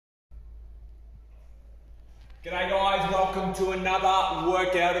G'day guys, welcome to another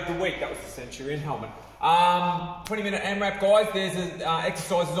workout of the week. That was the Centurion helmet. 20-minute AMRAP guys, there's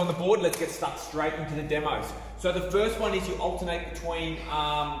exercises on the board. Let's get stuck straight into the demos. So the first one is you alternate between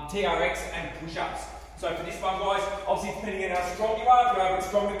TRX and push-ups. So for this one guys, obviously depending on how strong you are, if you're a bit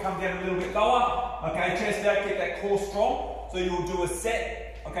stronger, come down a little bit lower. Okay, chest out, get that core strong. So you'll do a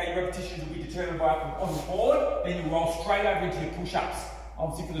set. Okay, your repetitions will be determined by on the board. Then you roll straight over into your push-ups.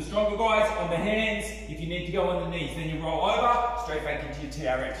 Obviously for the stronger guys, on the hands, if you need to go on the knees, then you roll over, straight back into your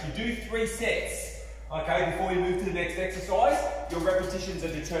TRX. You do 3 sets, okay, before you move to the next exercise. Your repetitions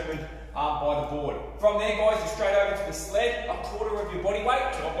are determined by the board. From there guys, you're straight over to the sled, a quarter of your body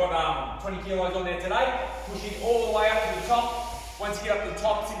weight. So I've got 20 kilos on there today, pushing all the way up to the top. Once you get up to the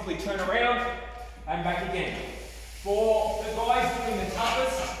top, simply turn around and back again. For the guys doing the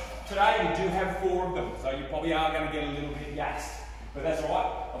toughest, today we do have 4 of them, so you probably are going to get a little bit gassed. But that's alright,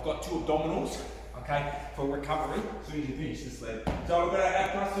 I've got 2 abdominals, okay, for recovery as soon as you finish the sled. So we've got our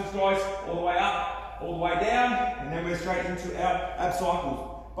ab thrusters guys, all the way up, all the way down, and then we're straight into our ab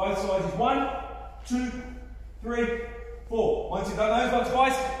cycles. Both sides is 1, 2, 3, 4. Once you've done those ones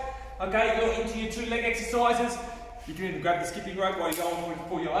guys, okay, you're into your 2 leg exercises. You can either grab the skipping rope while you're going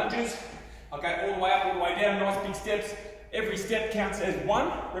for your lunges. Okay, all the way up, all the way down, nice big steps. Every step counts as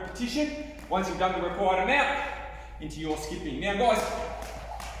 1 repetition. Once you've done the required amount, into your skipping. Now guys,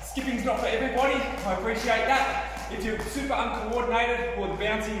 skipping's not for everybody, I appreciate that. If you're super uncoordinated or the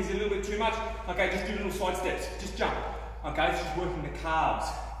bouncing is a little bit too much, okay, just do little side steps, just jump. Okay, it's just working the calves.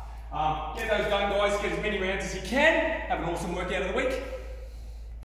 Get those done guys, get as many rounds as you can. Have an awesome workout of the week.